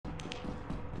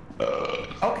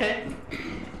Okay.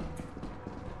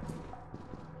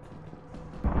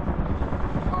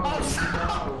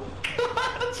 Oh,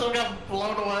 no. Someone got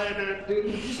blown away, dude. Dude,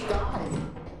 you just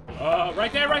died.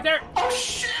 Right there, right there. Oh,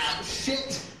 shit.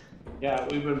 Shit. Yeah,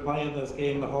 we've been playing this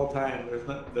game the whole time.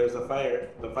 There's a fire.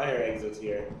 The fire exit's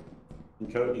here.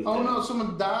 And Cody's Oh dead. no,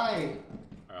 someone died.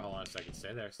 Alright, hold on a second.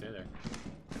 Stay there, stay there.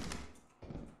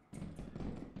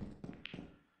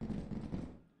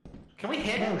 Can we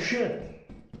hit him? Oh shit.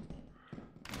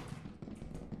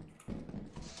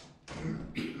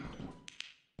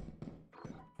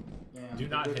 Yeah, Do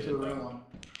not hit it, though.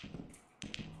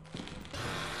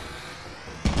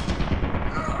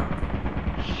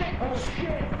 Shit! Oh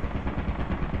shit!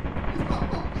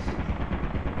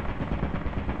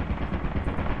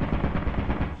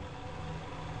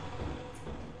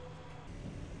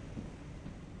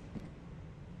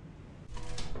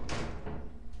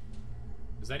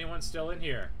 Is anyone still in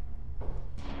here?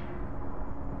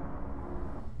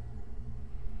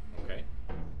 Okay.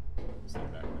 Stay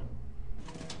back then.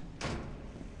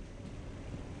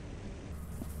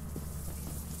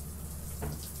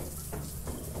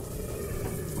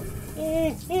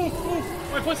 Oh, oh, oh,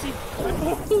 my pussy!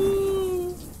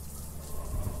 Oh.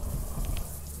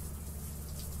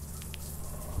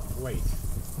 Wait.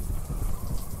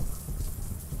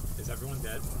 Is everyone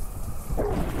dead?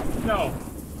 No!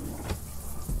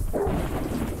 Oh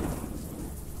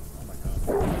my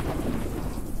god.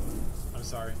 I'm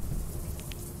sorry.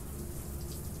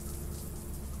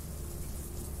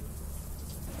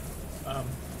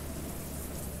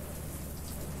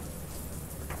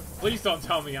 Please don't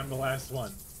tell me I'm the last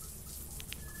one.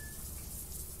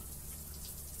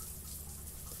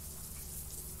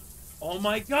 Oh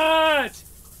my god!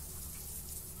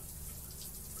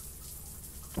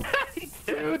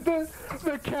 Dude,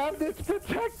 the cabinet's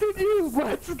protecting you!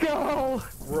 Let's go!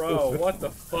 Bro, what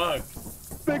the fuck?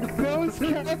 The ghost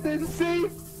cabinet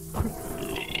safe!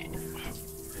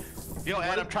 Yo,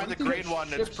 Ed, I'm trying the green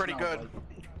one. It's pretty good.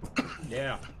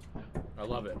 Yeah. I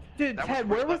love it. Dude, Ted,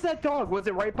 where was that dog? Was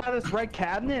it right by this red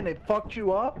cabinet and it fucked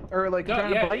you up? Or like No,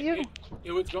 trying yeah, to bite you?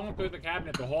 It was going through the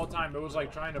cabinet the whole time. It was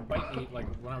like trying to bite me like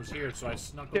when I was here, so I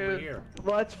snuck over Dude, here.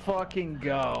 let's fucking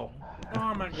go.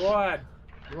 Oh my god.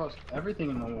 You lost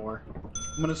everything in the war.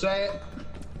 I'm gonna say it.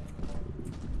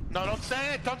 No, don't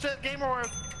say it. Don't say it. Gamer word.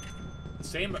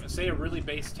 Say a really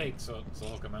base take so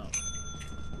he'll come out.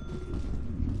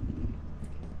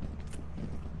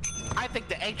 I think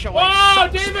the HOA. Whoa,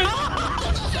 David!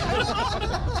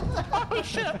 Oh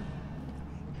shit!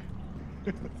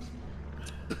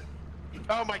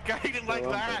 Oh my god, he didn't like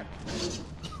that.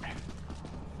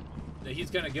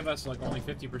 He's gonna give us like only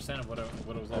 50% of what it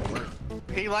was all worth.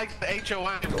 He likes the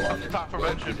HOA. Top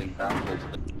prevention.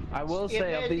 I will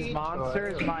say, of these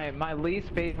monsters, my least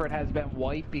favorite has been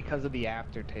white because of the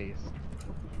aftertaste.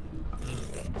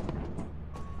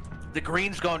 The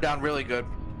green's going down really good.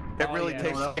 It really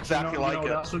tastes exactly like it.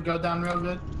 What else would go down real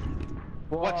good?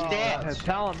 What's that?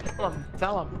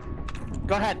 Tell him.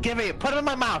 Go ahead, give me it. Put it in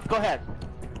my mouth. Go ahead.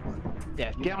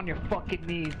 Yeah, get on your fucking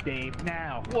knees, Dave,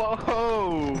 now.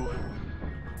 Whoa!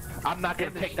 I'm not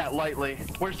gonna take that lightly.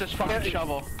 Where's this fucking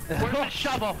shovel? Where's the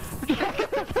shovel? I'm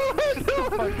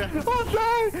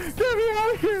sorry! Get me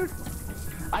out of here!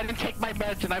 I didn't take my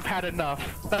meds and I've had enough.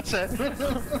 That's it.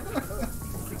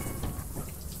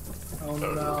 Oh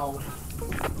no.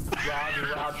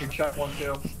 Roger, check 1,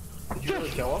 2. Did you really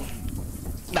kill him?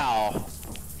 No.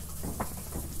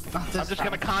 Not this I'm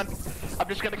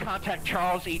just gonna contact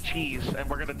Charles E. Cheese and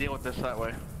we're gonna deal with this that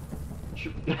way.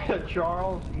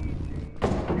 Charles E.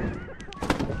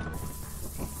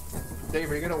 Dave,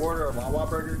 are you gonna order a Wawa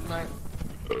burger tonight?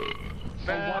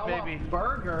 Bad baby.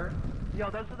 Burger? Yo,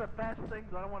 those are the best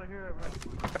things. I don't want to hear it.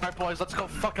 Alright boys, let's go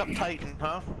fuck up Titan,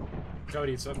 huh?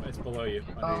 Cody, it's below you.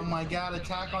 Oh my god,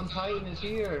 Attack on Titan is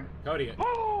here. Cody.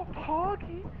 Oh,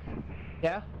 Poggy.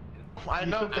 Yeah? I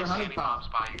know. Their honey pops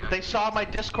by you. They saw my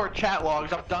Discord chat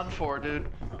logs. I'm done for, dude.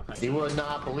 You would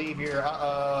not believe your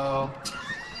uh-oh.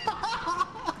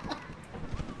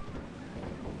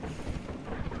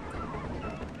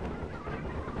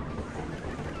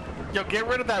 Yo, get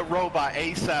rid of that robot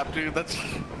ASAP, dude. That's...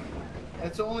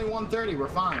 It's only 1:30, we're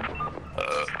fine.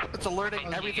 It's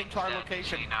alerting everything to our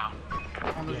location now.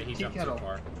 On the Yeah, he tea jumped kettle. too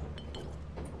far.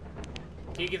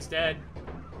 Keegan's dead.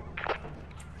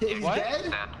 He's What?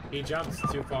 dead? He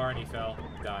jumped too far and he fell.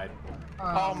 Died.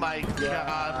 Oh my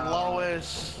god,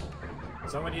 Lois.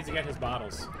 Someone needs to get his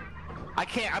bottles. I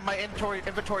can't. My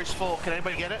inventory's full. Can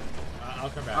anybody get it? I'll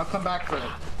come back. I'll come back for it.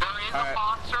 There is a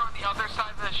monster on the other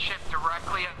side of the ship,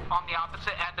 directly on the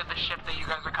opposite end of the ship that you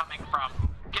guys are coming from.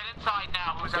 Get inside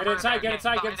now. Who's Get ever inside, get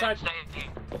inside, get inside. Stay.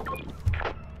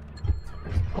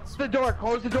 the door.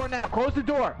 Close the door now. Close the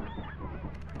door.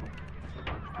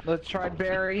 Let's try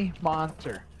Barry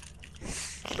Monster.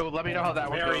 So let me know how that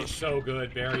one Barry's goes. so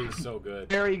good. Barry's so good.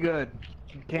 Very good.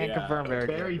 Can't Yeah. confirm very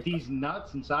good. Bury these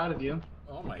nuts inside of you.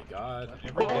 Oh my god.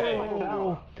 Every day.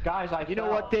 Oh, Guys, you know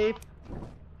what, Dave?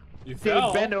 You Dave,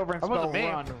 fell. bend over and That spell wasn't me.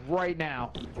 run right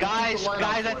now. Guys, Light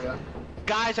guys, on for ya.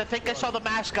 guys, I think I saw the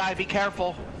mask guy. Be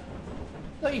careful.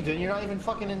 No, you didn't. You're not even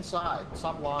fucking inside.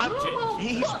 Stop lying. Yeah,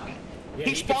 He you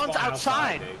can spawns spawn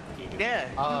outside. Dave. Keegan. Yeah.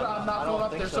 Dude, I'm not I going don't up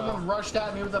think there. so. Someone rushed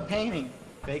at me with a painting.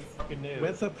 Fake fucking news.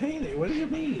 With a painting? What do you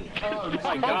mean? Oh, Oh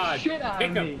my god. shit out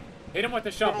Hit of him. me. Hit him with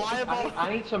the shovel. I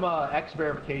need some X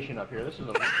verification up here. This is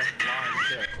a lying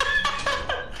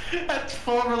shit. That's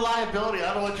full reliability.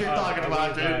 I don't know what you're talking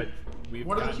about, dude.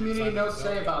 What do the community notes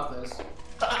say about this?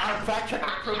 Our fact checker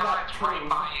proved that true.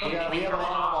 Yeah, we have a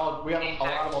lot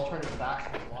of alternative facts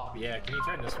in the law. Yeah, can you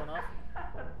turn this one off?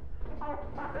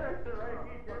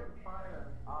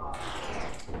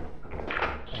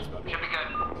 Thanks, Bubby. Should be good.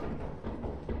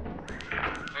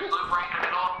 There's loot right in the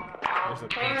middle. There's a 8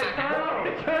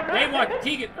 seconds. Game one,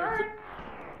 Keegan.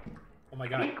 Oh my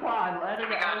god. We got F2's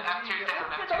down,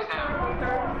 F2's down.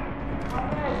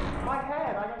 My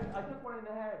head. I took one in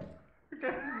the head.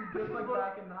 Just like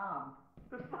back in Nam.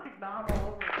 Just like Nam all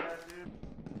over again, dude.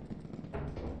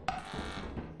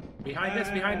 Behind this,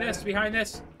 behind this, behind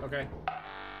this. Okay.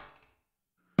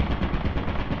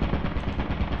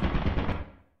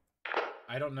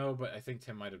 I don't know, but I think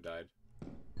Tim might have died.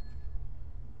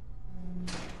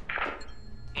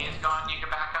 He is gone, you can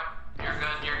back up. You're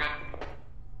good, you're good.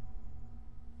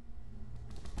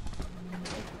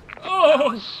 That Oh!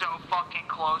 was so fucking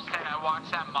close that I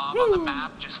watched that mob on the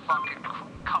map just fucking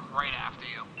come right after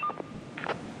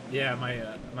you. Yeah,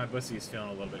 my pussy is feeling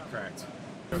a little bit cracked.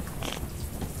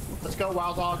 Let's go,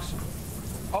 Wild Dogs.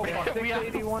 Oh, fuck.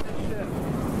 681 and shit.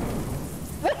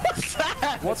 What's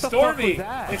that? What It's the Stormy! fuck was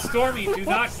that? It's Stormy! Do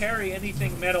not carry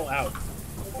anything metal out.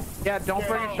 Yeah, don't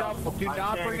bring a shovel. Do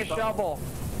not bring a shovel.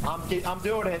 I'm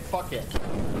doing it. Fuck it.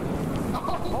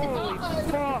 Holy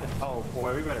fuck. Oh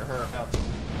boy, we better hurry up.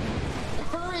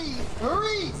 Hurry!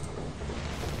 Hurry!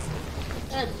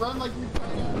 Ed, run like you're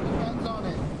trying to have depends on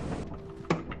it.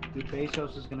 Dude,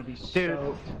 Bezos is gonna be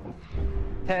soaked.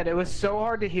 Ted, it was so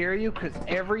hard to hear you because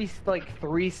every like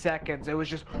 3 seconds it was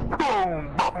just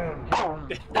boom, boom, boom.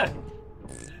 Alright,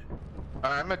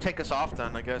 I'm gonna take us off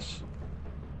then, I guess.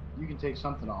 You can take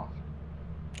something off.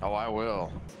 Oh, I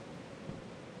will.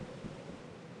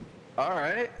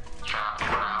 Alright.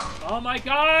 Oh my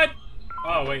god!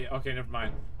 Oh wait, okay, never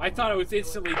mind. I thought I was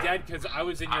instantly dead because I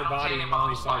was in your body and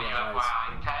only saw your eyes.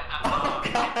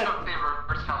 Took the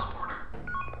reverse teleporter.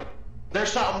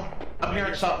 There's something. I'm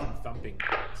hearing something. Thumping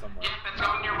somewhere. Yep, it's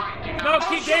going your right. You No, got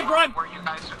keep Dave, run! where you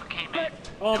guys came in.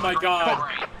 Oh my Your god.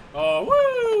 right. Oh,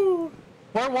 woo!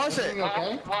 Where was it? Everything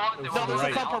okay? Well, It was No, on the there's a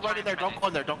right. couple right in there. Don't go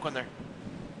in there. Don't go in there.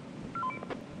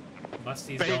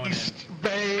 Musty's going in.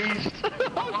 Based.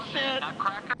 Oh shit.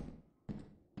 Nutcracker.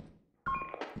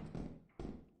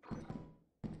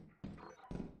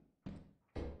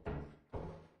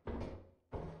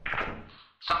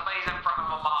 Somebody's in front of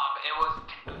a mob. It was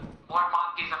more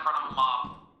monkeys in front of a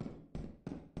mob.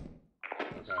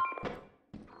 Okay.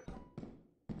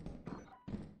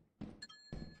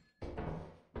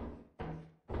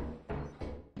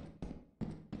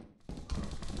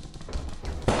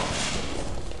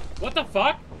 What the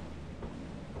fuck?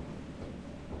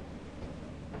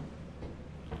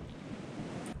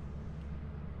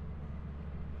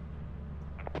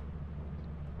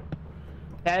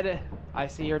 Ted, I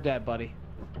see you're dead, buddy.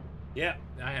 Yeah,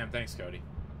 I am. Thanks, Cody.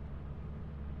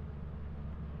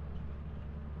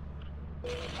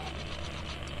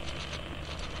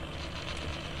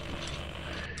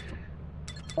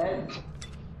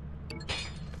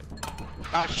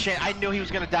 Oh shit, I knew he was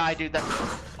gonna die, dude. That...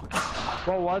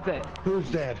 What was it? Who's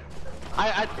dead?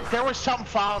 There was something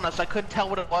following us. I couldn't tell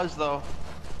what it was though.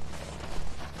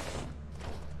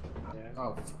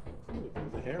 Oh,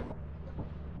 The hair.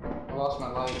 I lost my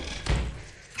life.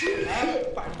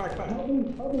 Fuck.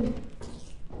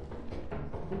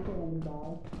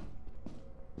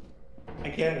 I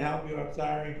can't help you, I'm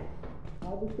sorry.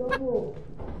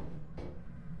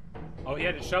 Oh, he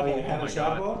had a shovel. Oh, you had my a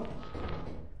shovel?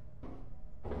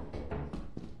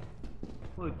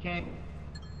 Look, can't.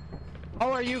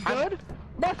 Oh, are you good?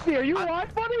 Musty, are you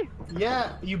alive, buddy?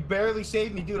 Yeah, you barely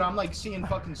saved me, dude. I'm like seeing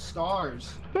fucking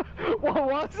stars. What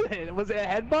was it? Was it a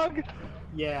head bug?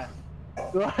 Yeah.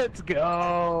 Let's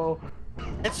go.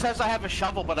 It says I have a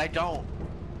shovel, but I don't.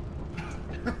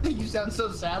 You sound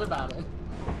so sad about it.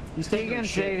 He's taking a Keegan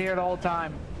stayed shit. here the whole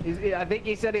time. I think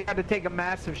he said he had to take a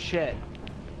massive shit.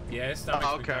 Yeah, his stomach's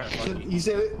Oh, okay. He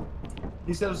said it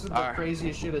was the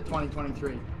craziest shit of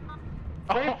 2023.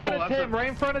 Right in front of Tim, right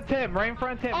in front of Tim, right in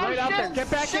front of Tim, right out there. Get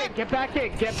back in, get back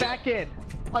in, get back in.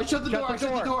 I shut the door, I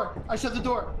shut the door, I shut the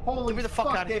door. Holy Get me the fuck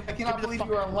out of Dave, here. I cannot believe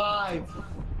you are alive.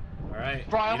 Alright.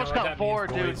 Bro, I almost got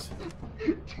bored, dude.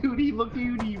 Dude, he looked at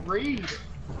you and he raved.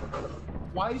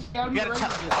 Why is he out here raving?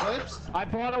 Eclipse? I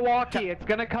bought a walkie. It's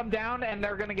gonna come down and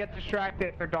they're gonna get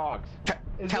distracted. They're dogs.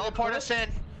 Teleport us in.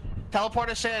 Teleport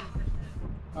us in.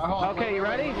 Okay, you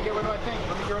ready? Let me get rid of my things.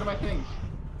 Let me get rid of my things.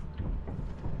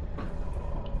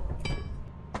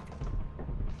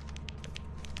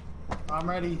 I'm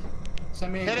ready.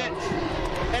 Send me a Hit it.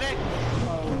 Hit it.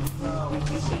 Oh, no.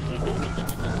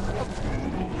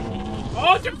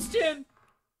 Oh, Justin!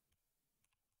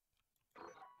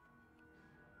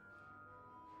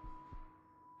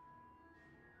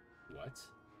 What?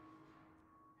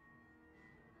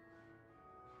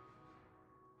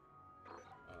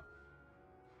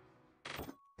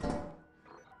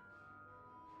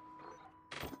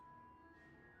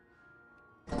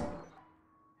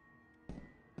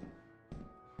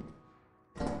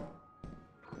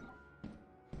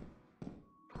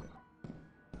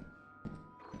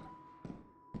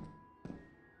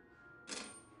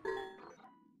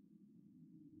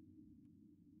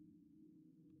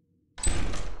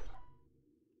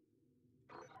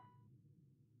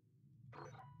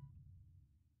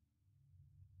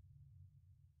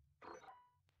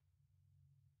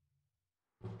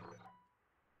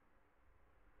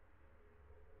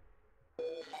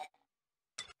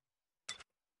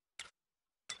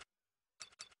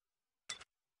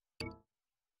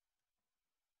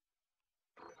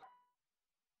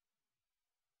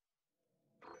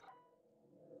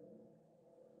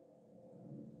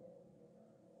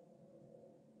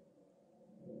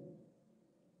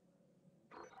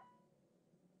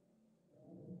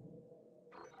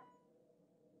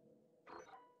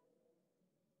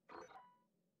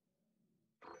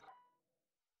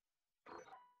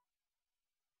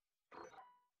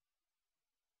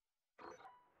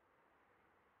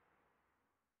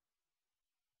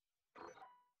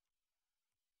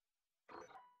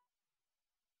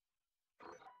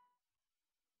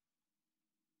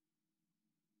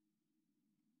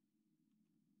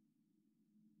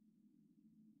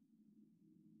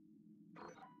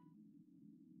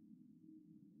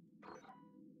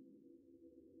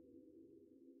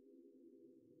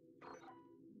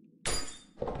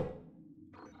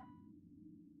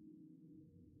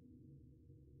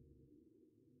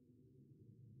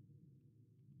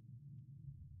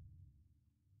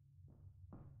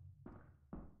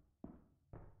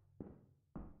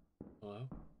 Hello?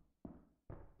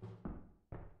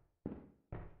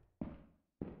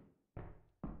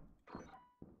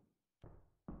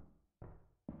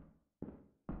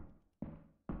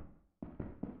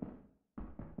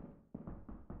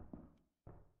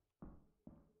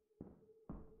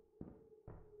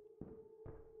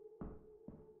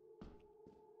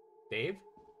 Dave?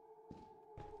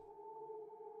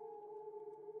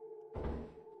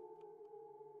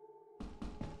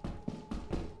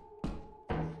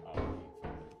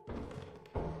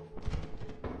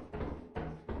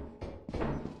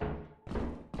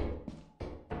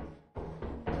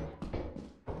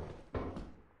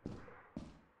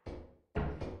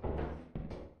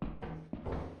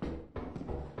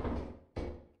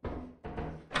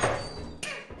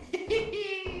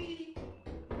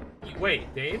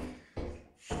 Wait, Dave?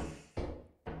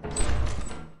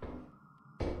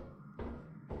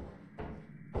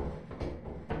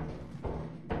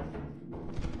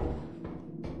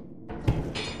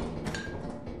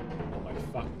 Oh my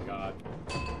fucking god.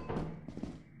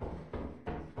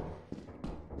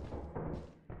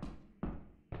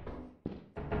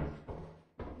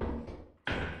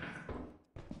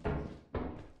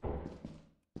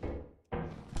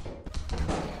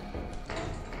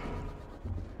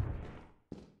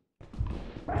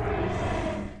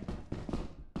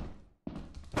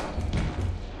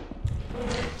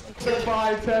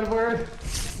 Goodbye, Edward.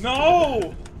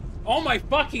 No! Oh my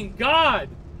fucking god!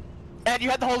 And you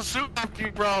had the whole suit after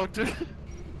you, bro.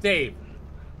 Dave,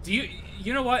 do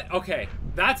you know what? Okay,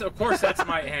 of course that's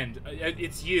my end.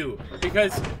 It's you.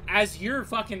 Because as your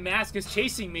fucking mask is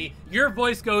chasing me, your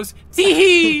voice goes,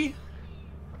 tee-hee!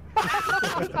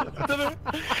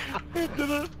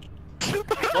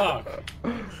 Fuck.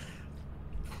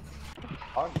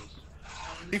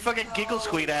 He fucking giggle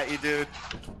squeak at you, dude.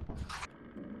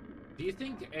 Do you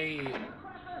think a... Get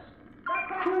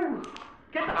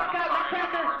the fuck out!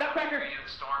 Nutcracker!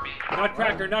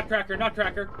 Nutcracker, Nutcracker,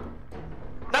 Nutcracker!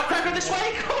 Nutcracker this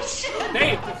way! Oh shit!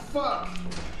 Dave! Fuck.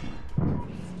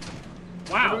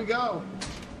 Wow. Where do we go?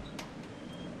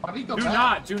 Why do you go Do back?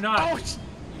 not, do not. Oh,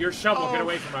 Your shovel, get oh.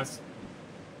 away from us.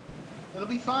 It'll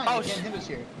be fine. Oh, You can't hit us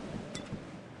here.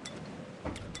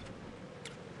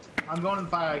 I'm going to the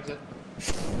fire exit.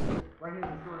 Right here in the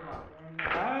short box.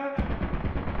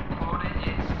 Quoted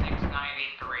is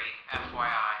 693,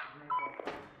 FYI.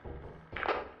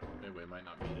 Maybe we might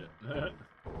not beat it.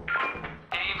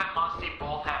 Dave and Musty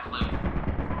both have loot.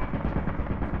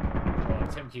 Well,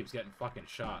 Tim keeps getting fucking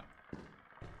shot.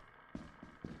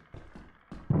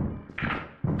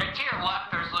 Right to your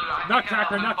left, there's loot. I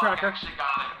Nutcracker, think Nutcracker. actually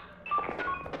got it.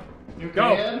 You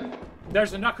Go. can?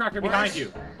 There's a Nutcracker behind Where's-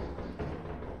 you.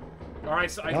 Or I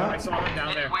saw him down It's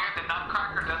there. weird, the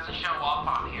Nutcracker doesn't show up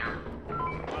on here.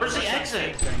 Where's the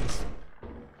exit? Things.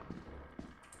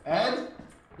 Ed?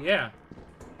 Yeah.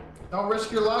 Don't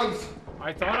risk your life.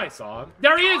 I thought I saw him.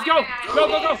 There he is! Go! Go,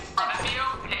 go, go! In front of you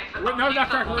is Wait, no, a piece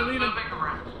Nutcracker, of we're loot leaving. moving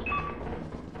around.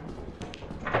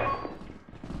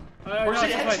 Where's no,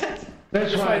 the exit?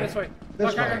 This way, this way.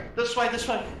 This Nutcracker. way. This way, this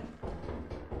way.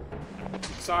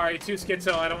 Sorry, too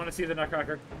schizo. I don't want to see the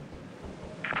Nutcracker.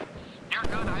 You're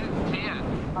good, I didn't see it.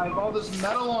 I have all this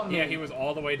metal on me. Yeah, he was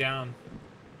all the way down.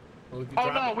 Well,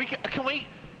 Oh no,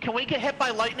 can we get hit by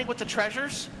lightning with the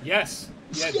treasures? Yes.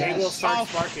 Yeah, Yes. they will start Oh.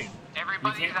 sparking.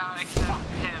 Everybody's out except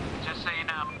him, just so you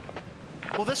know.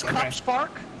 Will this Okay. cup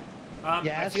spark?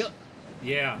 Yes.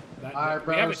 Yeah. Alright,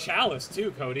 we have a bros. chalice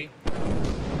too, Cody.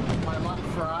 My life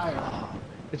for ire.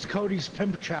 It's Cody's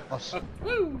pimp chalice.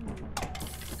 Woo!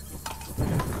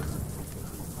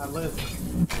 I live.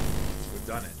 We've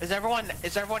done it. Is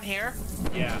everyone here?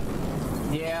 Yeah.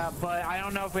 Yeah, but I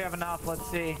don't know if we have enough. Let's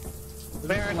see. Is We're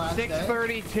this the at last day?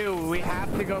 6:32. We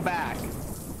have to go back.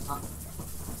 Oh,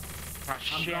 I'm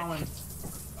shit. going.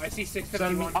 I see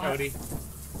 651, Send me- Cody.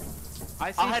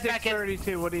 I see I'll head back in.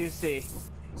 6:32. What do you see?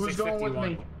 Who's going with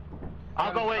me?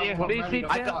 I'll go with you. What do you see,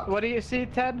 Ted? What do you see,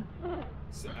 Ted?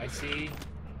 I see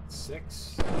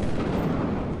 6.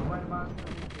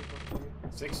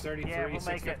 633,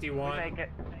 651. it.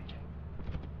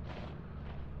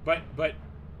 But,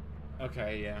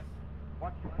 okay, yeah.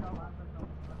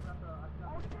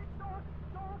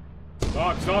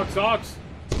 Dogs, dogs, dogs!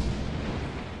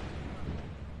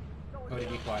 Cody,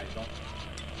 be quiet, don't.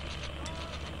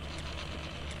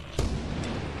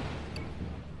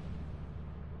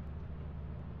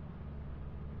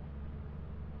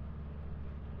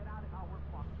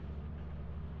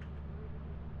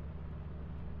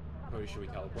 Cody, should we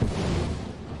teleport?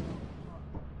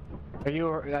 Are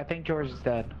you? I think George is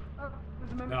dead.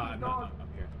 No, I'm not. I'm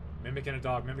here. Mimicking a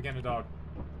dog, mimicking a dog.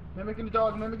 Mimicking a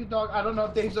dog, mimicking a dog. I don't know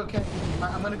if Dave's okay.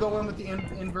 I'm gonna go in with the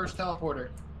inverse teleporter.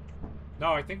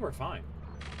 No, I think we're fine.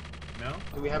 No?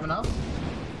 Do we have enough?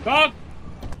 Dog!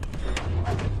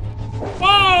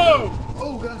 Whoa!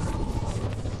 Oh, God.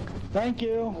 Thank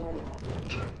you.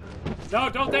 No,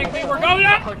 don't thank me, we're going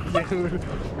up! Dude.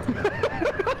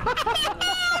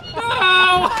 No!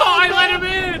 I let him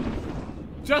in!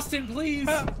 Justin, please!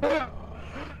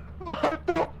 What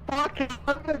the fuck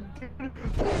happened, dude?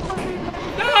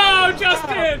 No,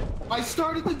 Justin! I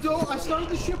started the door. I started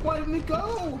the ship. Why didn't it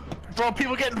go? Bro,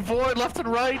 people getting void left and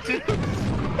right, dude.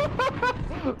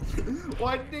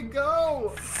 Why didn't it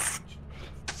go?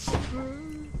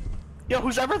 Yo,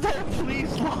 who's ever there,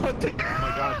 please launch. Oh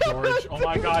my god, George. Oh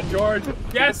my god, George.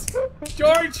 Yes!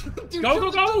 George! Dude, Go,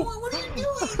 go, shut the door. go! What are you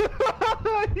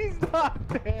doing? He's not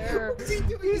there. What's he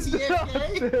doing? Is he not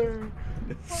AFK? there.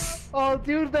 Oh,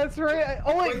 dude, that's right.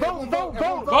 Oh wait, Wait, vote, vote,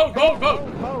 vote, Vote, vote, vote!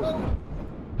 vote.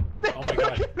 Oh my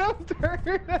god. He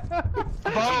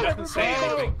doesn't say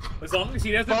anything. As long as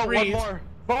he doesn't Vote, one breathe. more.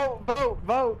 Vote, vote,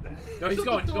 vote. No, he's Shut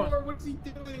going, the he's going. door. What's he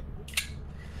doing?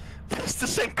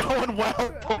 This ain't going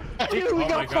well. Dude, we Oh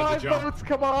my got God, the 5 jump. votes.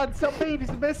 Come on, some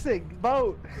baby's missing.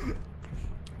 Vote.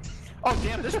 Oh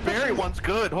damn, this berry one's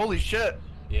good. Holy shit.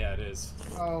 Yeah, it is.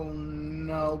 Oh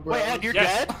no, bro. Wait, Ed, you're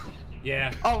Yes. dead?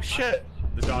 Yeah, Oh shit.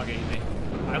 the dog ate me.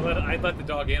 I let the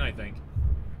dog in, I think.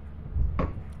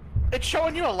 It's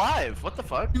showing you alive. What the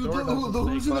fuck? Dude, Door doesn't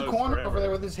who's stay in the closed corner forever. over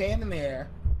there with his hand in the air?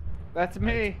 That's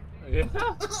me. Yeah.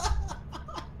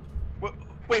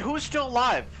 Wait, who's still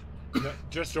alive? No,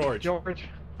 just George. George.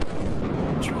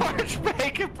 George,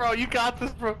 make it, bro. You got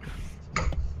this, bro.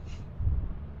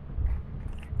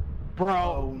 Bro,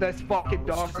 Oh, this fucking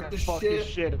no. dog's Start gonna the fuck his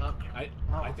shit. shit up.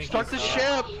 I think Start the he's,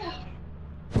 ship.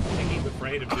 I think he's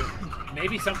afraid of doing.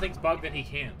 Maybe something's bugged that he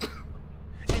can't.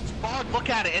 It's bugged. Look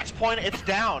at it. It's pointed. It's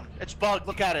down. It's bugged.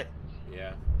 Look at it.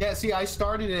 Yeah. Yeah, see, I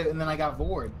started it and then I got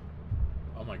void.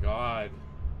 Oh my god.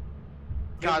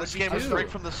 God, this game is straight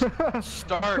from the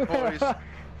start, boys.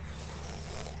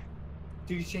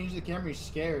 Dude, you changed the camera, he's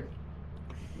scared.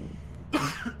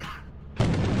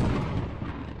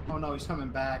 no, he's coming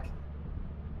back.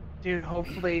 Dude,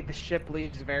 hopefully the ship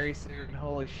leaves very soon.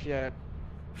 Holy shit.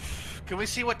 Can we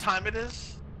see what time it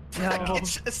is? No.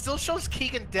 It still shows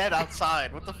Keegan dead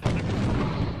outside. What the fuck?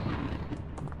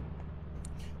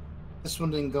 This one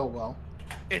didn't go well.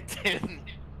 It didn't.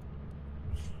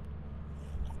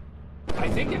 I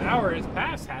think an hour has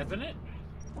passed, hasn't it?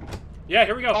 Yeah,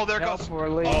 here we go. Oh, there Nope, goes. we're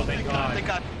leaving. Oh, thank God. Thank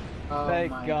God. Oh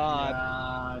Thank my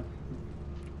God.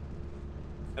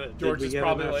 George Did we is get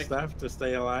probably enough like- stuff to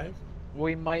stay alive?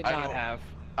 We might I not don't- have.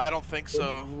 I don't think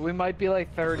so. We might be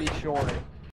like 30 short.